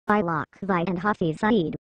Lakhvi and Hafiz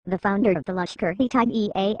Saeed, the founder of the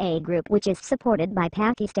Lashkar-e-Taiba group, which is supported by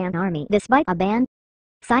Pakistan Army despite a ban.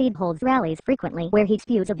 Saeed holds rallies frequently where he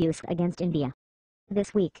spews abuse against India.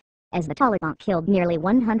 This week, as the Taliban killed nearly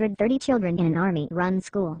 130 children in an army-run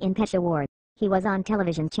school in Peshawar, he was on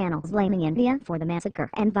television channels blaming India for the massacre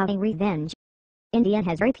and vowing revenge. India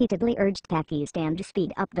has repeatedly urged Pakistan to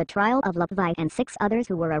speed up the trial of Lakhvi and 6 others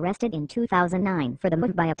who were arrested in 2009 for the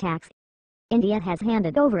Mumbai attacks. India has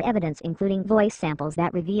handed over evidence including voice samples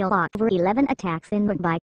that reveal over 11 attacks in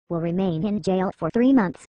Mumbai, will remain in jail for 3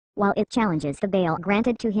 months, while it challenges the bail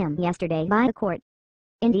granted to him yesterday by the court.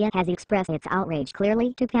 India has expressed its outrage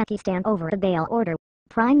clearly to Pakistan over the bail order,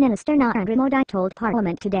 Prime Minister Narendra Modi told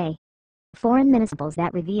Parliament today. Foreign ministers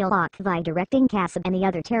that reveal Lakhvi directing Kasab and the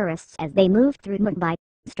other terrorists as they moved through Mumbai,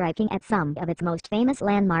 striking at some of its most famous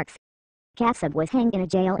landmarks. Kasab was hanged in a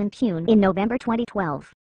jail in Pune in November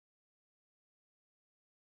 2012.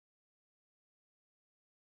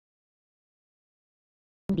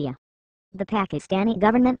 India. The Pakistani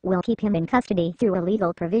government will keep him in custody through a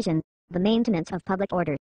legal provision, the maintenance of public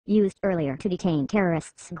order, used earlier to detain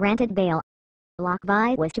terrorists granted bail.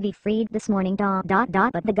 Lakhvi was to be freed this morning. But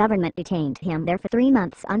the government detained him there for 3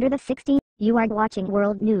 months under the 16. You are watching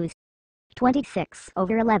World News.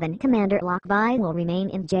 26/11 Commander Lakhvi will remain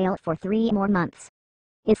in jail for 3 more months.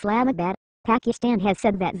 Islamabad, Pakistan has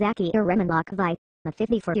said that Zaki-ur-Rehman Lakhvi, the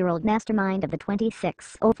 54-year-old mastermind of the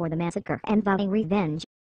 26/04 the massacre and vowing revenge.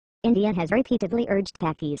 India has repeatedly urged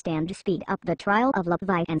Pakistan to speed up the trial of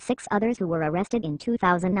Lakhvi and 6 others who were arrested in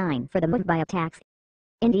 2009 for the Mumbai attacks.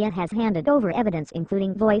 India has handed over evidence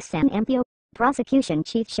including voice samples. Prosecution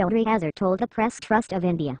Chief Chaudhry Hazar told the Press Trust of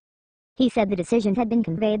India. He said the decision had been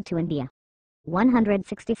conveyed to India.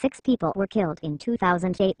 166 people were killed in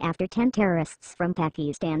 2008 after 10 terrorists from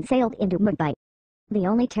Pakistan sailed into Mumbai. The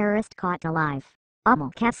only terrorist caught alive,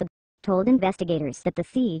 Amal Kasab, told investigators that the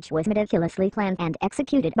siege was meticulously planned and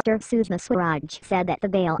executed. Minister Sushma Swaraj said that the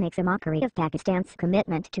bail makes a mockery of Pakistan's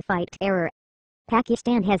commitment to fight terror.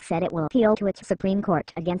 Pakistan has said it will appeal to its Supreme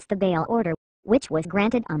Court against the bail order, which was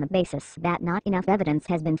granted on the basis that not enough evidence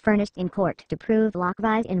has been furnished in court to prove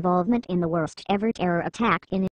Lakhvi's involvement in the worst ever terror attack in